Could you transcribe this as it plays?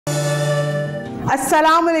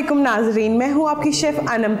अस्सलाम वालेकुम नाजरीन, मैं हूँ आपकी शेफ़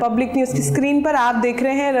अनम। पब्लिक न्यूज़ की स्क्रीन पर आप देख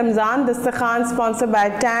रहे हैं रमज़ान दस्तरखान, स्पॉन्सर बाय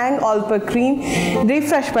टैंग, ऑल पर क्रीम,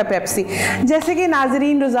 रिफ्रेश बाय पेप्सी। जैसे कि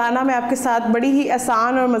नाजरीन, रोज़ाना मैं आपके साथ बड़ी ही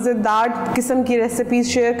आसान और मज़ेदार किस्म की रेसिपीज़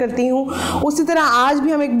शेयर करती हूँ। उसी तरह आज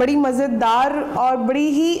भी हम एक बड़ी मज़ेदार और बड़ी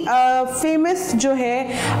ही फेमस जो है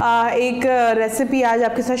एक रेसिपी आज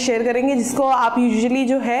आपके साथ शेयर करेंगे, जिसको आप यूजुअली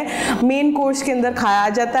जो है मेन कोर्स के अंदर खाया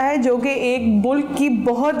जाता है, जो कि एक मुल्क की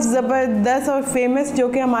बहुत ज़बरदस्त और फेमस, जो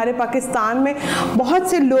कि हमारे पाकिस्तान में बहुत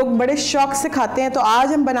से लोग बड़े शौक से खाते हैं। तो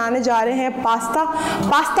आज हम बनाने जा रहे हैं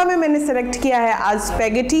पास्ता में मैंने सेलेक्ट किया है आज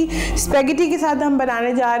स्पेगेटी के साथ हम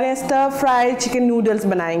बनाने जा रहे हैं स्टर फ्राइड चिकन नूडल्स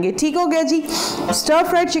बनाएंगे। ठीक हो गया जी। स्टर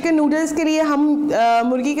फ्राइड चिकन नूडल्स के लिए हम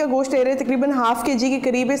मुर्गी का गोश्त ले रहे हैं, तकरीबन ½ kg के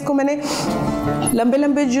करीब। इसको मैंने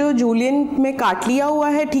लंबे जो जूलियन में काट लिया हुआ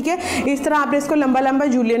है। ठीक है, इस तरह आपने इसको लंबा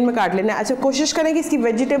जूलियन में काट लेना है। अच्छा, कोशिश करें कि इसकी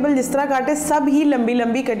वेजिटेबल जिस तरह काटे सब ही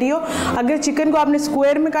लंबी कटी हो। अगर चिकन को आपने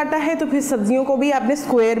स्क्वायर में काटा है तो फिर सब्जियों को भी आपने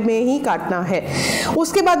स्क्वायर में ही काटना है।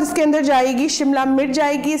 उसके बाद इसके अंदर जाएगी शिमला मिर्च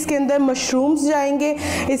जाएगी, इसके अंदर मशरूम्स जाएंगे,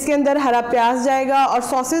 इसके अंदर हरा प्याज जाएगा और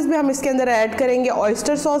सॉसेस भी हम इसके अंदर ऐड करेंगे।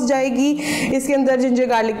 ऑयस्टर सॉस जाएगी, इसके अंदर जिंजर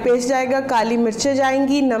गार्लिक पेस्ट जाएगा, काली मिर्चें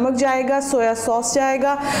जाएंगी, नमक जाएगा, सोया सॉस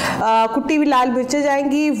जाएगा, कुटी हुई लाल मिर्चें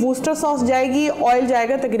जाएंगी, वूस्टर सॉस जाएगी, ऑयल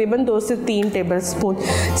जाएगा तकरीबन 2 से 3 टेबल स्पून।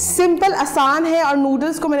 सिंपल आसान है। और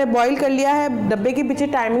नूडल्स को मैंने बॉईल कर लिया है। डब्बे के पीछे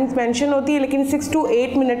टाइमिंग मेंशन होती है, लेकिन 6 to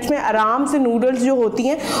 8 मिनट्स में आराम से नूडल्स जो होती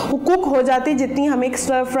हैं वो कुक हो जाती है, जितनी हमें एक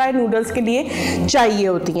स्टर फ्राई नूडल्स के लिए चाहिए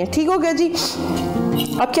होती हैं। ठीक हो गया जी।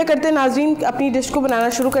 अब क्या करते हैं नाजरीन, अपनी डिश को बनाना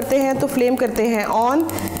शुरू करते हैं। तो फ्लेम करते हैं ऑन।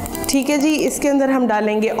 ठीक है जी, इसके अंदर हम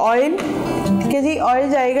डालेंगे ऑयल। ठीक है जी, ऑयल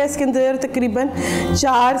जाएगा इसके अंदर तकरीबन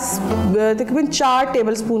 4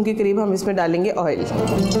 टेबल स्पून के करीब हम इसमें डालेंगे ऑयल।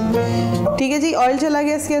 ठीक है जी, ऑयल चला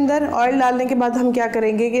गया इसके अंदर। ऑयल डालने के बाद हम क्या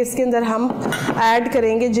करेंगे कि इसके अंदर हम ऐड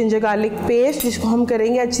करेंगे जिंजर गार्लिक पेस्ट, जिसको हम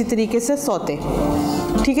करेंगे अच्छी तरीके से सौते।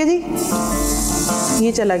 ठीक है जी,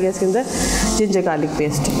 ये चला गया इसके अंदर जिंजर गार्लिक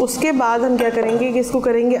पेस्ट। उसके बाद हम क्या करेंगे कि इसको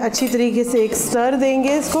करेंगे अच्छी तरीके से एक स्टर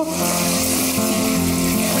देंगे इसको।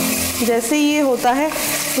 जैसे ये होता है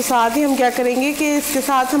तो साथ ही हम क्या करेंगे कि इसके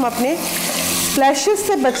साथ हम अपने फ्लैशेस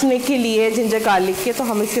से बचने के लिए जिंजर गार्लिक के, तो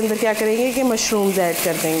हम इसके अंदर क्या करेंगे कि मशरूम्स ऐड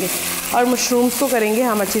कर देंगे और मशरूम्स को करेंगे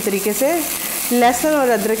हम अच्छी तरीके से लहसुन और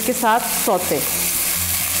अदरक के साथ सौते।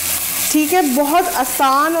 ठीक है, बहुत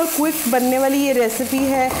आसान और क्विक बनने वाली ये रेसिपी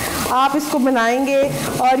है। आप इसको बनाएंगे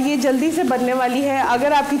और ये जल्दी से बनने वाली है।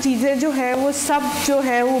 अगर आपकी चीज़ें जो हैं वो सब जो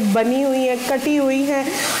है वो बनी हुई हैं, कटी हुई हैं,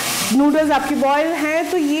 नूडल्स आपकी बॉयल हैं,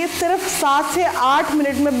 तो ये सिर्फ 7 से 8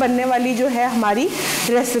 मिनट में बनने वाली जो है हमारी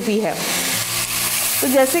रेसिपी है। तो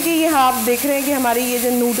जैसे कि यहाँ आप देख रहे हैं कि हमारी ये जो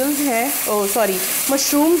नूडल्स हैं,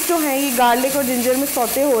 मशरूम्स जो हैं ये गार्लिक और जिंजर में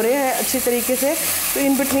सौते हो रहे हैं अच्छी तरीके से। तो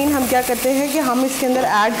इन बिटवीन हम क्या करते हैं कि हम इसके अंदर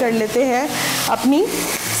ऐड कर लेते हैं अपनी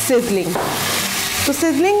सिजलिंग। तो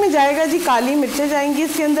सिजलिंग में जाएगा जी, काली मिर्चें जाएंगी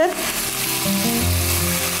इसके अंदर,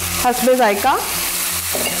 हस्बे जायका,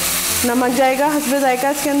 नमक जाएगा हस्बे जायका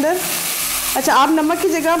इसके अंदर। अच्छा, आप नमक की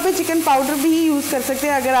जगह पे चिकन पाउडर भी यूज़ कर सकते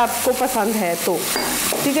हैं अगर आपको पसंद है तो।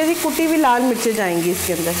 ठीक है जी, कुटी हुई लाल मिर्चें जाएंगी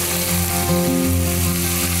इसके अंदर।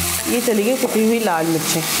 ये चली गई कुटी हुई लाल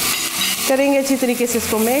मिर्चें। करेंगे अच्छी तरीके से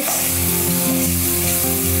इसको मिक्स।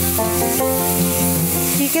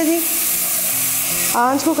 ठीक है जी,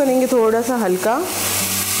 आंच को करेंगे थोड़ा सा हल्का,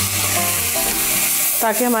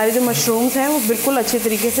 ताकि हमारे जो मशरूम्स हैं वो बिल्कुल अच्छे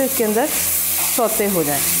तरीके से इसके अंदर सौते हो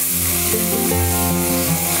जाएं।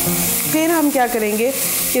 फिर हम क्या करेंगे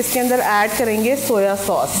कि इसके अंदर ऐड करेंगे सोया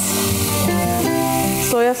सॉस।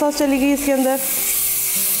 सोया सॉस चली गई इसके अंदर।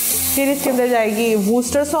 फिर इसके अंदर जाएगी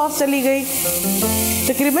वूस्टर सॉस, चली गई।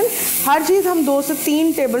 तकरीबन हर चीज़ हम 2 से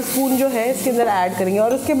 3 टेबल स्पून जो है इसके अंदर ऐड करेंगे।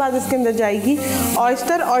 और उसके बाद इसके अंदर जाएगी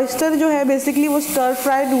ऑयस्टर जो है बेसिकली वो स्टर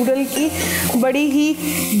फ्राई नूडल की बड़ी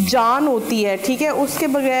ही जान होती है। ठीक है, उसके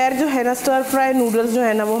बगैर जो है ना स्टर फ्राई नूडल्स जो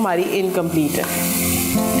है ना वो हमारी इनकम्प्लीट है।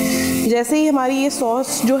 जैसे ही हमारी ये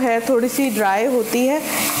सॉस जो है थोड़ी सी ड्राई होती है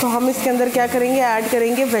तो हम इसके अंदर क्या करेंगे, ऐड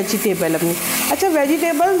करेंगे वेजिटेबल अपनी। अच्छा,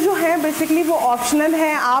 वेजिटेबल जो हैं बेसिकली वो ऑप्शनल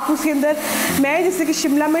है। आप उसके अंदर, मैं जैसे कि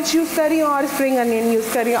शिमला मिर्च यूज़ कर रही हूँ और स्प्रिंग अनियन यूज़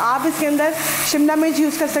कर रही हूँ। आप इसके अंदर शिमला मिर्च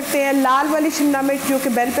यूज़ कर सकते हैं, लाल वाली शिमला मिर्च जो कि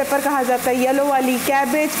बेल पेपर कहा जाता है, येलो वाली,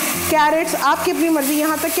 कैबेज, कैरेट्स, आपकी अपनी मर्ज़ी।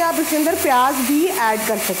 यहाँ तक कि आप इसके अंदर प्याज भी ऐड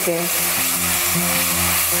कर सकते हैं।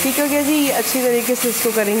 ठीक हो गया जी, ये अच्छी तरीके से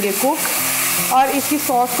इसको करेंगे कुक और इसकी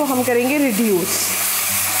सॉस को हम करेंगे रिड्यूस।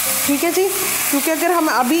 ठीक है जी, क्योंकि अगर हम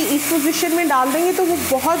अभी इस पोजीशन में डाल देंगे तो वो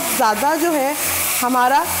बहुत ज़्यादा जो है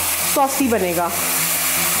हमारा सॉसी बनेगा,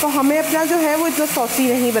 तो हमें अपना जो है वो इतना सॉसी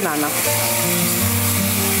नहीं बनाना।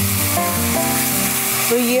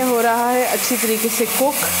 तो ये हो रहा है अच्छी तरीके से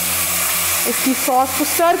कुक। इसकी सॉस को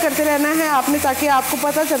स्टर करते रहना है आपने, ताकि आपको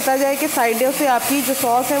पता चलता जाए कि साइडों से आपकी जो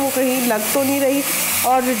सॉस है वो कहीं लग तो नहीं रही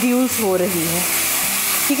और रिड्यूस हो रही है।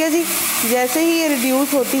 ठीक है जी। जैसे ही ये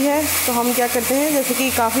रिड्यूस होती है तो हम क्या करते हैं, जैसे कि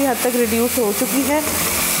काफ़ी हद तक रिड्यूस हो चुकी है,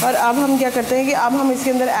 और अब हम क्या करते हैं कि अब हम इसके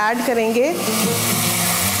अंदर ऐड करेंगे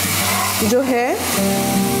जो है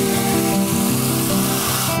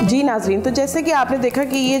जी नाज़रीन। तो जैसे कि आपने देखा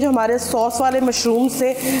कि ये जो हमारे सॉस वाले मशरूम से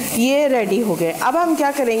ये रेडी हो गए। अब हम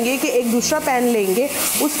क्या करेंगे कि एक दूसरा पैन लेंगे,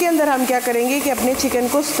 उसके अंदर हम क्या करेंगे कि अपने चिकन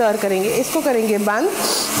को स्टर करेंगे, इसको करेंगे बंद,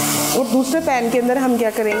 और दूसरे पैन के अंदर हम क्या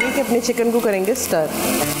करेंगे कि अपने चिकन को करेंगे स्टर।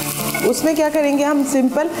 उसमें क्या करेंगे हम,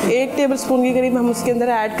 सिंपल 1 टेबलस्पून के करीब हम उसके अंदर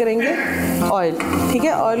ऐड करेंगे ऑयल। ठीक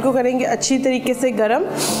है, ऑयल को करेंगे अच्छी तरीके से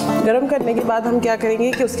गरम करने के बाद हम क्या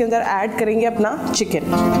करेंगे कि उसके अंदर ऐड करेंगे अपना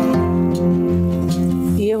चिकन।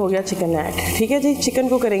 ये हो गया चिकन ऐड। ठीक है जी, चिकन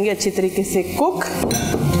को करेंगे अच्छी तरीके से कुक।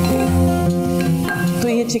 तो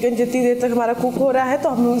ये चिकन जितनी देर तक हमारा कुक हो रहा है तो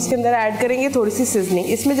हम इसके अंदर ऐड करेंगे थोड़ी सी सीजनिंग।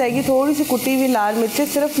 इसमें जाएगी थोड़ी सी कुटी हुई लाल मिर्चें,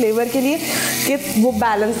 सिर्फ फ्लेवर के लिए कि वो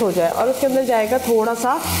बैलेंस हो जाए, और उसके अंदर जाएगा थोड़ा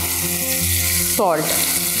सा सॉल्ट।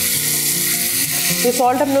 ये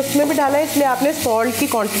सॉल्ट हमने उसमें भी डाला है, इसलिए आपने सॉल्ट की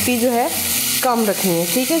क्वांटिटी जो है कम रखनी है।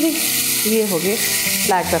 ठीक है जी, ये हो गई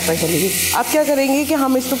ब्लैक पेपर चलेगी। अब क्या करेंगे कि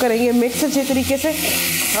हम इसको करेंगे मिक्स अच्छे तरीके से,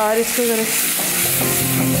 और इसको करें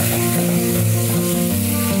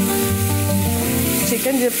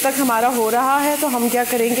चिकन जब तक हमारा हो रहा है तो हम क्या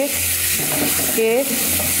करेंगे कि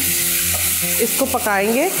इसको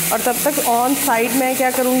पकाएंगे, और तब तक ऑन साइड मैं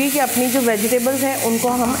क्या करूँगी कि अपनी जो वेजिटेबल्स हैं उनको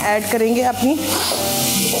हम ऐड करेंगे अपनी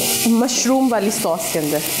मशरूम वाली सॉस के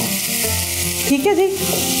अंदर। ठीक है जी।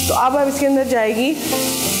 तो अब इसके अंदर जाएगी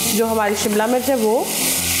जो हमारी शिमला मिर्च है वो,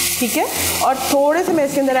 ठीक है, और थोड़े से मैं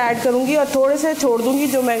इसके अंदर ऐड करूँगी और थोड़े से छोड़ दूँगी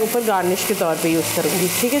जो मैं ऊपर गार्निश के तौर पे यूज़ करूँगी।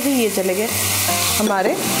 ठीक है जी, ये चले गए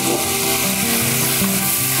हमारे।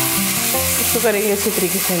 इसको करेंगे इसी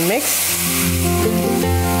तरीके से मिक्स।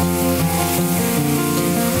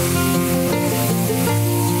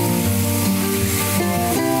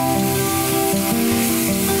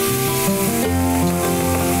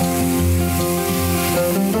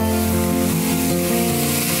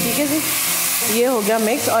 ये हो गया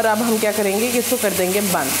मिक्स, और अब हम क्या करेंगे कि इसको कर देंगे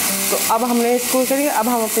बंद। तो अब हमने इसको करेंगे, अब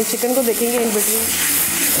हम अपने चिकन को देखेंगे इन बिटवीन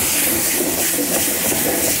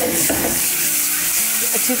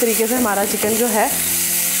अच्छी तरीके से हमारा चिकन जो है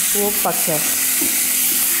वो पक है।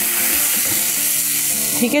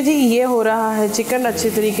 ठीक है जी, ये हो रहा है चिकन अच्छी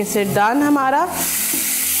तरीके से डन हमारा।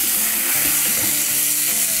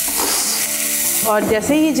 और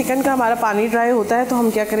जैसे ही चिकन का हमारा पानी ड्राई होता है तो हम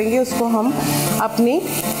क्या करेंगे, उसको हम अपनी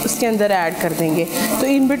उसके अंदर ऐड कर देंगे। तो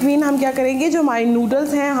इन बिटवीन हम क्या करेंगे, जो हमारी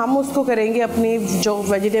नूडल्स हैं हम उसको करेंगे अपनी जो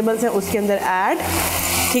वेजिटेबल्स हैं उसके अंदर ऐड।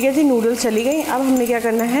 ठीक है जी, नूडल्स चली गई। अब हमने क्या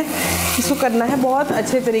करना है, इसको करना है बहुत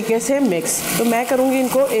अच्छे तरीके से मिक्स। तो मैं करूँगी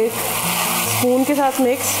इनको एक स्पून के साथ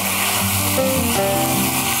मिक्स।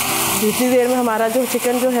 इतनी देर में हमारा जो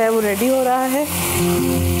चिकन जो है वो रेडी हो रहा है।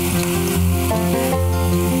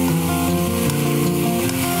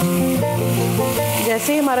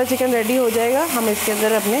 जैसे ही हमारा चिकन रेडी हो जाएगा हम इसके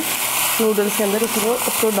अंदर अपने नूडल्स के अंदर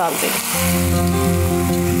उसको डाल देंगे।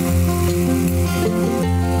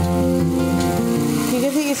 ठीक है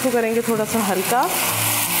जी, इसको करेंगे थोड़ा सा हल्का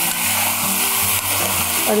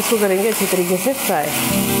और इसको करेंगे अच्छी तरीके से फ्राई।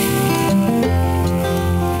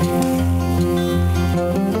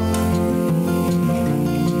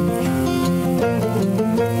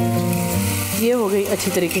 ये हो गई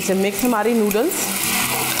अच्छी तरीके से मिक्स हमारी नूडल्स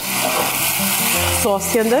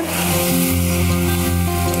सॉस के अंदर।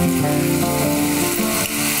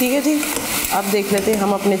 ठीक है जी, अब देख लेते हैं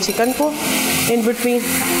हम अपने चिकन को इन बिटवीन।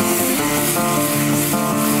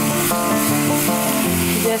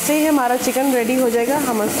 जैसे ही हमारा चिकन रेडी हो जाएगा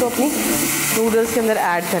हम इसको अपनी नूडल्स के अंदर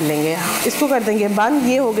ऐड कर लेंगे। इसको कर देंगे बंद।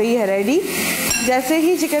 ये हो गई है रेडी। जैसे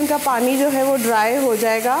ही चिकन का पानी जो है वो ड्राई हो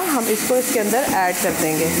जाएगा हम इसको इसके अंदर ऐड कर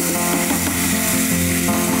देंगे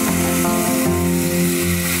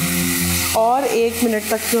और 1 मिनट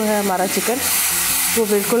तक जो है हमारा चिकन वो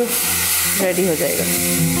बिल्कुल रेडी हो जाएगा।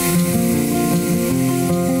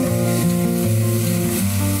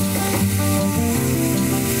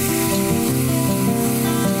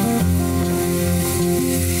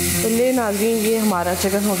 तो ले नाज़रीन, ये हमारा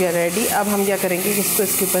चिकन हो गया रेडी। अब हम क्या करेंगे, इसको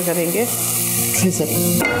इसके ऊपर करेंगे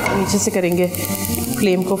नीचे से करेंगे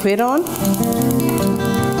फ्लेम को फिर ऑन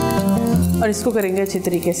और इसको करेंगे अच्छी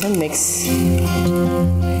तरीके से मिक्स।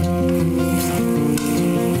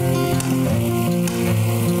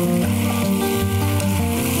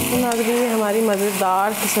 नाज़रीन, हमारी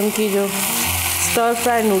मज़ेदार किस्म की जो स्टर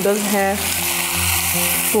फ्राई नूडल्स है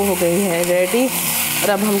वो हो गई है रेडी। और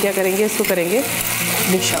अब हम क्या करेंगे, इसको करेंगे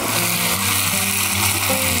डिश आउट।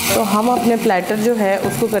 तो हम अपने प्लेटर जो है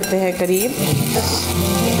उसको करते हैं करीब,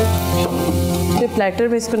 फिर प्लेटर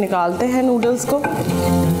में इसको निकालते हैं नूडल्स को।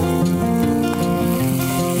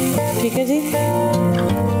 ठीक है जी,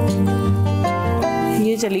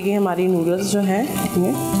 ये चली गई हमारी नूडल्स जो हैं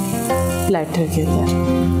अपने प्लेटर के अंदर।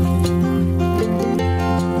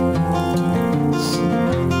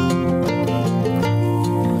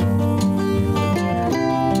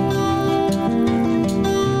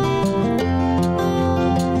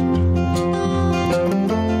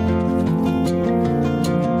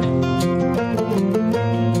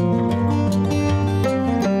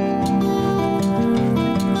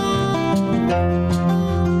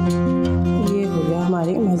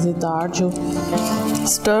 मज़ेदार जो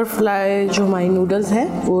स्टर फ्राई जो हमारी नूडल्स हैं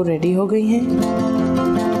वो रेडी हो गई हैं।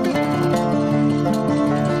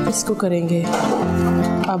 इसको करेंगे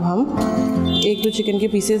अब हम एक दो चिकन के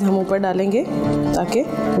पीसेस हम ऊपर डालेंगे ताकि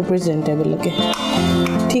वो प्रेजेंटेबल लगे।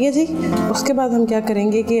 ठीक है जी, उसके बाद हम क्या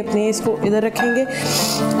करेंगे कि अपने इसको इधर रखेंगे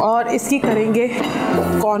और इसकी करेंगे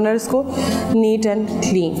कॉर्नर्स को नीट एंड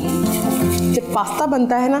क्लीन। जब पास्ता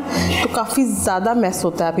बनता है ना तो काफ़ी ज़्यादा मैस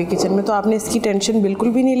होता है आपके किचन में, तो आपने इसकी टेंशन बिल्कुल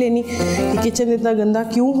भी नहीं लेनी कि किचन इतना गंदा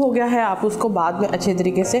क्यों हो गया है। आप उसको बाद में अच्छे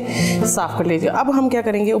तरीके से साफ़ कर लीजिए। अब हम क्या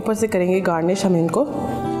करेंगे, ऊपर से करेंगे गार्निश हम इनको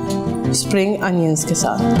स्प्रिंग अनियंस के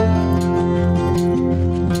साथ।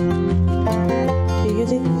 ठीक है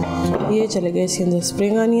जी, ये चले गए इसके अंदर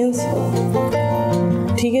स्प्रिंग अनियंस।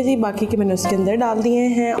 ठीक है जी, बाकी के मैंने उसके अंदर डाल दिए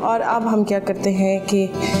हैं। और अब हम क्या करते हैं कि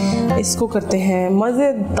इसको करते हैं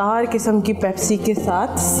मज़ेदार किस्म की पेप्सी के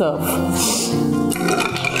साथ सर्व।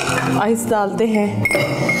 आइस डालते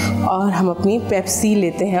हैं और हम अपनी पेप्सी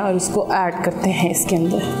लेते हैं और उसको ऐड करते हैं इसके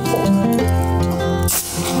अंदर।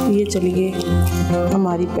 ये चली गई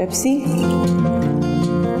हमारी पेप्सी।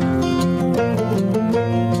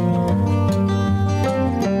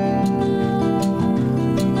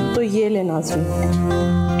 तो ये लेना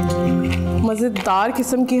मज़ेदार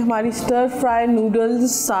किस्म की हमारी स्टर फ्राई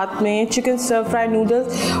नूडल्स, साथ में चिकन स्टर फ्राई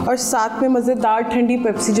नूडल्स और साथ में मज़ेदार ठंडी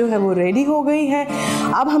पेप्सी जो है वो रेडी हो गई है।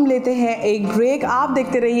 अब हम लेते हैं एक ब्रेक। आप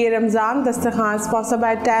देखते रहिए रमज़ान दस्तरखान, स्पॉन्सर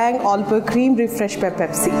बाय टैंग, ऑल पर क्रीम, रिफ्रेश बाय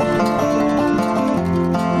पेप्सी।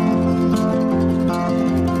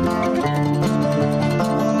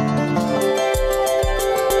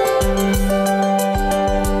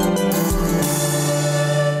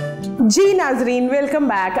 जी नाजरीन, वेलकम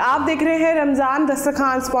बैक। आप देख रहे हैं रमज़ान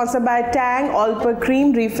दस्तरखान, स्पॉन्सर बाय टैंग, ऑल पर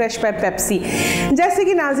क्रीम, रिफ्रेश बाय पेप्सी। जैसे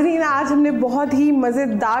कि नाजरीन, आज हमने बहुत ही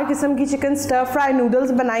मज़ेदार किस्म की चिकन स्टर फ्राई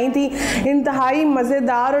नूडल्स बनाई थी। इंतहाई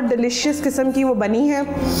मज़ेदार और डिलीशियस किस्म की वो बनी है।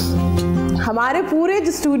 हमारे पूरे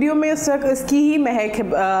स्टूडियो में उस वक्त इसकी ही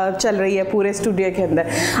महक चल रही है पूरे स्टूडियो के अंदर।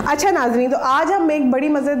 अच्छा नाज़रीन, तो आज हम एक बड़ी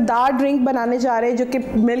मज़ेदार ड्रिंक बनाने जा रहे हैं जो कि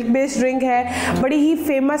मिल्क बेस्ड ड्रिंक है, बड़ी ही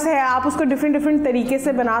फेमस है। आप उसको डिफरेंट तरीके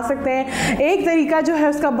से बना सकते हैं। एक तरीका जो है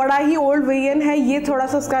उसका बड़ा ही ओल्ड वर्जन है, ये थोड़ा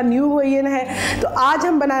सा उसका न्यू वर्जन है। तो आज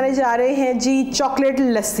हम बनाने जा रहे हैं जी चॉकलेट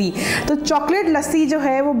लस्सी। तो चॉकलेट लस्सी जो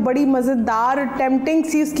है वो बड़ी मज़ेदार टेम्पटिंग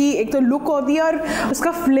सी उसकी एक तो लुक होती है और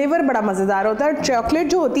उसका फ्लेवर बड़ा मज़ेदार होता है। चॉकलेट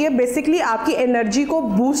जो होती है बेसिकली आपकी एनर्जी को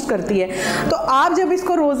बूस्ट करती है। तो आप जब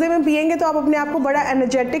इसको रोज़े में पिएंगे तो आप अपने आप को बड़ा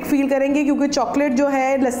एनर्जेटिक फील करेंगे, क्योंकि चॉकलेट जो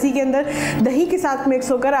है लस्सी के अंदर दही के साथ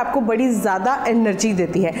मिक्स होकर आपको बड़ी ज़्यादा एनर्जी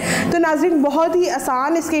देती है। तो नाज़रीन, बहुत ही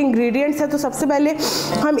आसान इसके इंग्रेडिएंट्स हैं। तो सबसे पहले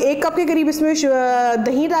हम 1 कप के करीब इसमें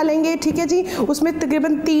दही डालेंगे। ठीक है जी, उसमें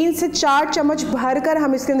तकरीबन 3 से 4 चम्मच भर कर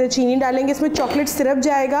हम इसके अंदर चीनी डालेंगे। इसमें चॉकलेट सिरप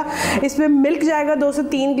जाएगा, इसमें मिल्क जाएगा, 2 से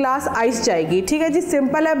 3 ग्लास आइस जाएगी। ठीक है जी,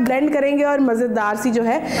 सिंपल है, ब्लेंड करेंगे और मज़ेदार सी जो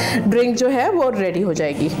है ड्रिंक जो है वो रेडी हो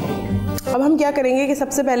जाएगी। अब हम क्या करेंगे कि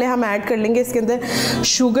सबसे पहले हम ऐड कर लेंगे इसके अंदर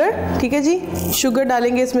शुगर। ठीक है जी, शुगर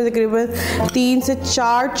डालेंगे इसमें तकरीबन 3 से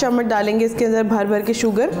 4 चम्मच डालेंगे इसके अंदर भर भर के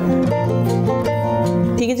शुगर।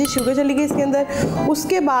 ठीक है जी, शुगर चली गई इसके अंदर।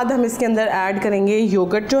 उसके बाद हम इसके अंदर ऐड करेंगे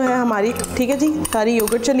योगर्ट जो है हमारी। ठीक है जी, सारी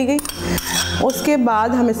योगर्ट चली गई। उसके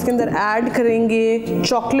बाद हम इसके अंदर ऐड करेंगे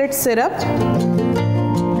चॉकलेट सिरप।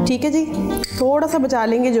 ठीक है जी, थोड़ा सा बचा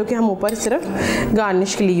लेंगे जो कि हम ऊपर सिर्फ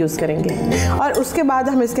गार्निश के लिए यूज़ करेंगे। और उसके बाद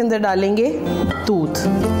हम इसके अंदर डालेंगे दूध।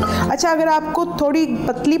 अच्छा, अगर आपको थोड़ी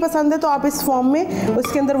पतली पसंद है तो आप इस फॉर्म में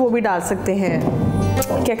उसके अंदर वो भी डाल सकते हैं,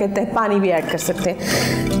 क्या कहते हैं, पानी भी ऐड कर सकते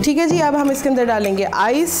हैं। ठीक है जी, अब हम इसके अंदर डालेंगे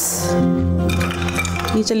आइस।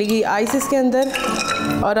 ये चली गई आइस इसके अंदर।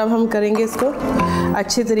 और अब हम करेंगे इसको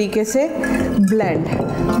अच्छे तरीके से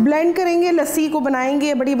ब्लेंड करेंगे, लस्सी को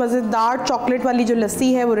बनाएंगे। बड़ी मज़ेदार चॉकलेट वाली जो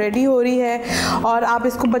लस्सी है वो रेडी हो रही है। और आप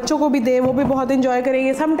इसको बच्चों को भी दें, वो भी बहुत एंजॉय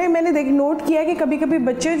करेंगे। समटाइम मैंने नोट किया कि कभी कभी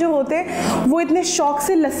बच्चे जो होते हैं वो इतने शौक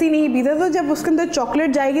से लस्सी नहीं पीते, तो जब उसके अंदर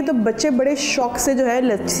चॉकलेट जाएगी तो बच्चे बड़े शौक से जो है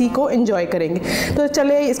लस्सी को एंजॉय करेंगे। तो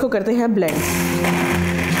चले इसको करते हैं ब्लेंड।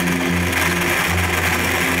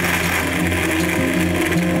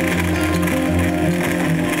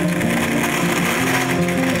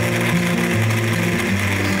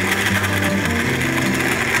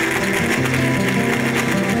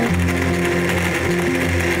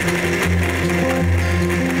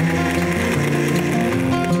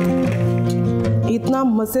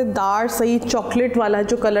 मज़ेदार सही चॉकलेट वाला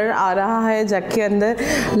जो कलर आ रहा है जग के अंदर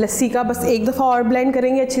लस्सी का। बस एक दफ़ा और ब्लेंड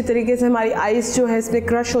करेंगे अच्छी तरीके से, हमारी आइस जो है इस पर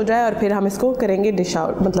क्रश हो जाए और फिर हम इसको करेंगे डिश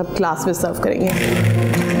आउट, मतलब ग्लास में सर्व करेंगे।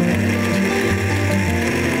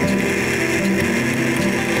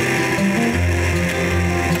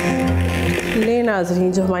 ले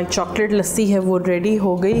नाज़रीन, जो हमारी चॉकलेट लस्सी है वो रेडी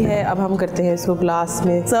हो गई है। अब हम करते हैं इसको ग्लास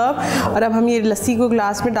में सर्व, और अब हम ये लस्सी को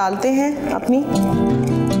ग्लास में डालते हैं अपनी।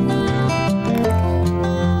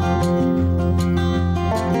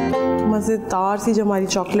 मज़ेदार सी जो हमारी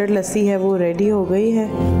चॉकलेट लस्सी है वो रेडी हो गई है,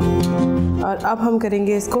 और अब हम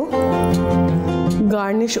करेंगे इसको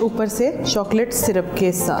गार्निश ऊपर से चॉकलेट सिरप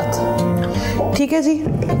के साथ। ठीक है जी,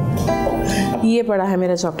 ये पड़ा है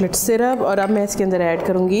मेरा चॉकलेट सिरप, और अब मैं इसके अंदर ऐड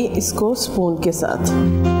करूँगी इसको स्पून के साथ।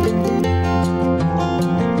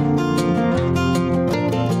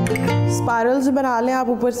 स्पाइरल्स बना लें आप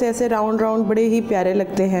ऊपर से ऐसे राउंड राउंड, बड़े ही प्यारे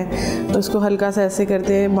लगते हैं। तो उसको हल्का सा ऐसे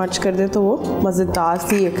करते मर्च कर दें तो वो मज़ेदार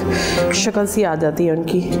सी एक शक्ल सी आ जाती है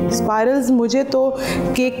उनकी। स्पाइरल्स मुझे तो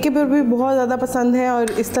केक के पर भी बहुत ज़्यादा पसंद है,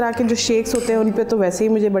 और इस तरह के जो शेक्स होते हैं उन पे तो वैसे ही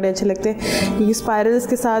मुझे बड़े अच्छे लगते हैं, क्योंकि स्पाइरल्स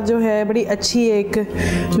के साथ जो है बड़ी अच्छी एक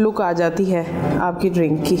लुक आ जाती है आपकी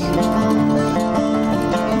ड्रिंक की।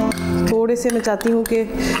 थोड़े से मैं चाहती हूँ कि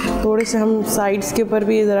थोड़े से हम साइड्स के ऊपर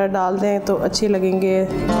भी ज़रा डाल दें तो अच्छे लगेंगे।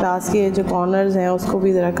 ग्लास के जो कॉर्नर्स हैं उसको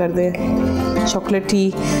भी ज़रा कर दें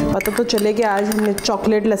चॉकलेटी, पता तो चले कि आज हमने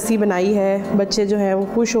चॉकलेट लस्सी बनाई है। बच्चे जो हैं वो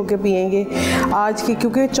खुश होकर पियेंगे आज की,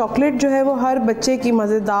 क्योंकि चॉकलेट जो है वो हर बच्चे की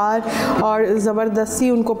मज़ेदार और ज़बरदस्ती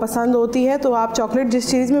उनको पसंद होती है। तो आप चॉकलेट जिस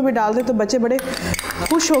चीज़ में भी डाल दें तो बच्चे बड़े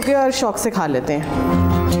खुश होकर और शौक़ से खा लेते हैं।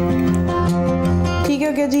 ठीक है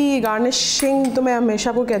ओके जी, गार्निशिंग तो मैं हमेशा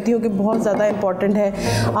आपको कहती हूँ कि बहुत ज़्यादा इम्पॉर्टेंट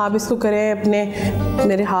है, आप इसको करें अपने।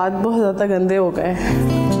 मेरे हाथ बहुत ज़्यादा गंदे हो गए।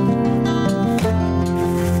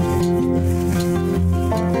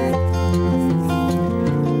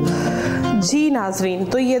 जी नाजरीन,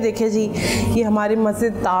 तो ये देखिए जी, ये हमारी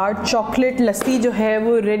मज़ेदार चॉकलेट लस्सी जो है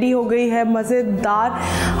वो रेडी हो गई है। मज़ेदार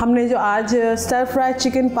हमने जो आज स्टर फ्राई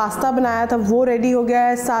चिकन पास्ता बनाया था वो रेडी हो गया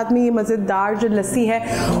है, साथ में ये मज़ेदार जो लस्सी है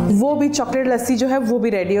वो भी, चॉकलेट लस्सी जो है वो भी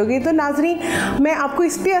रेडी हो गई। तो नाजरीन, मैं आपको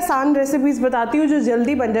इसलिए आसान रेसिपीज़ बताती हूँ जो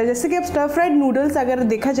जल्दी बन जाए। जैसे कि अब स्टर फ्राइड नूडल्स अगर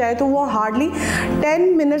देखा जाए तो वो हार्डली 10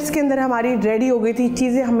 मिनट्स के अंदर हमारी रेडी हो गई थी।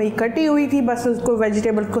 चीज़ें हमें कटी हुई थी, बस उसको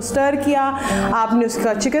वेजिटेबल को स्टर किया, आपने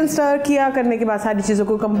उसका चिकन स्टर किया, करने के बाद सारी चीज़ों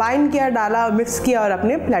को कंबाइन किया, डाला और मिक्स किया और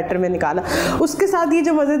अपने प्लेटर में निकाला। उसके साथ ये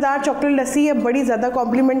जो मज़ेदार चॉकलेट लस्सी है बड़ी ज़्यादा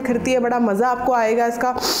कॉम्प्लीमेंट करती है, बड़ा मज़ा आपको आएगा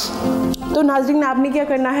इसका। तो नाज़रीन, आपने क्या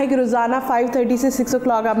करना है कि रोज़ाना 5:30 से 6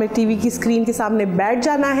 o'clock आपने टीवी की स्क्रीन के सामने बैठ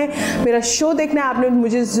जाना है, मेरा शो देखना है। आपने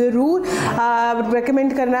मुझे ज़रूर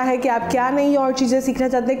रेकमेंड करना है कि आप क्या नई और चीज़ें सीखना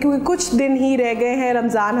चाहते हैं, क्योंकि कुछ दिन ही रह गए हैं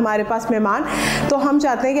रमज़ान हमारे पास मेहमान। तो हम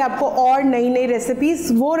चाहते हैं कि आपको और नई नई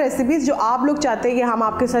रेसिपीज़, वो रेसिपीज़ जो आप लोग चाहते हैं कि हम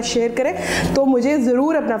आपके साथ शेयर करें, तो मुझे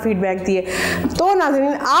ज़रूर अपना फीडबैक दिए। तो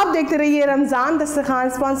नाज़रीन, आप देखते रहिए रमज़ान दस्तरखान,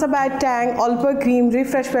 स्पॉन्सर बाय टैंग, ऑल पर क्रीम,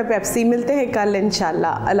 रिफ्रेश बाय पेप्सी। मिलते हैं कल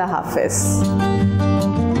इंशाल्लाह। अल्लाह हाफ़िज़।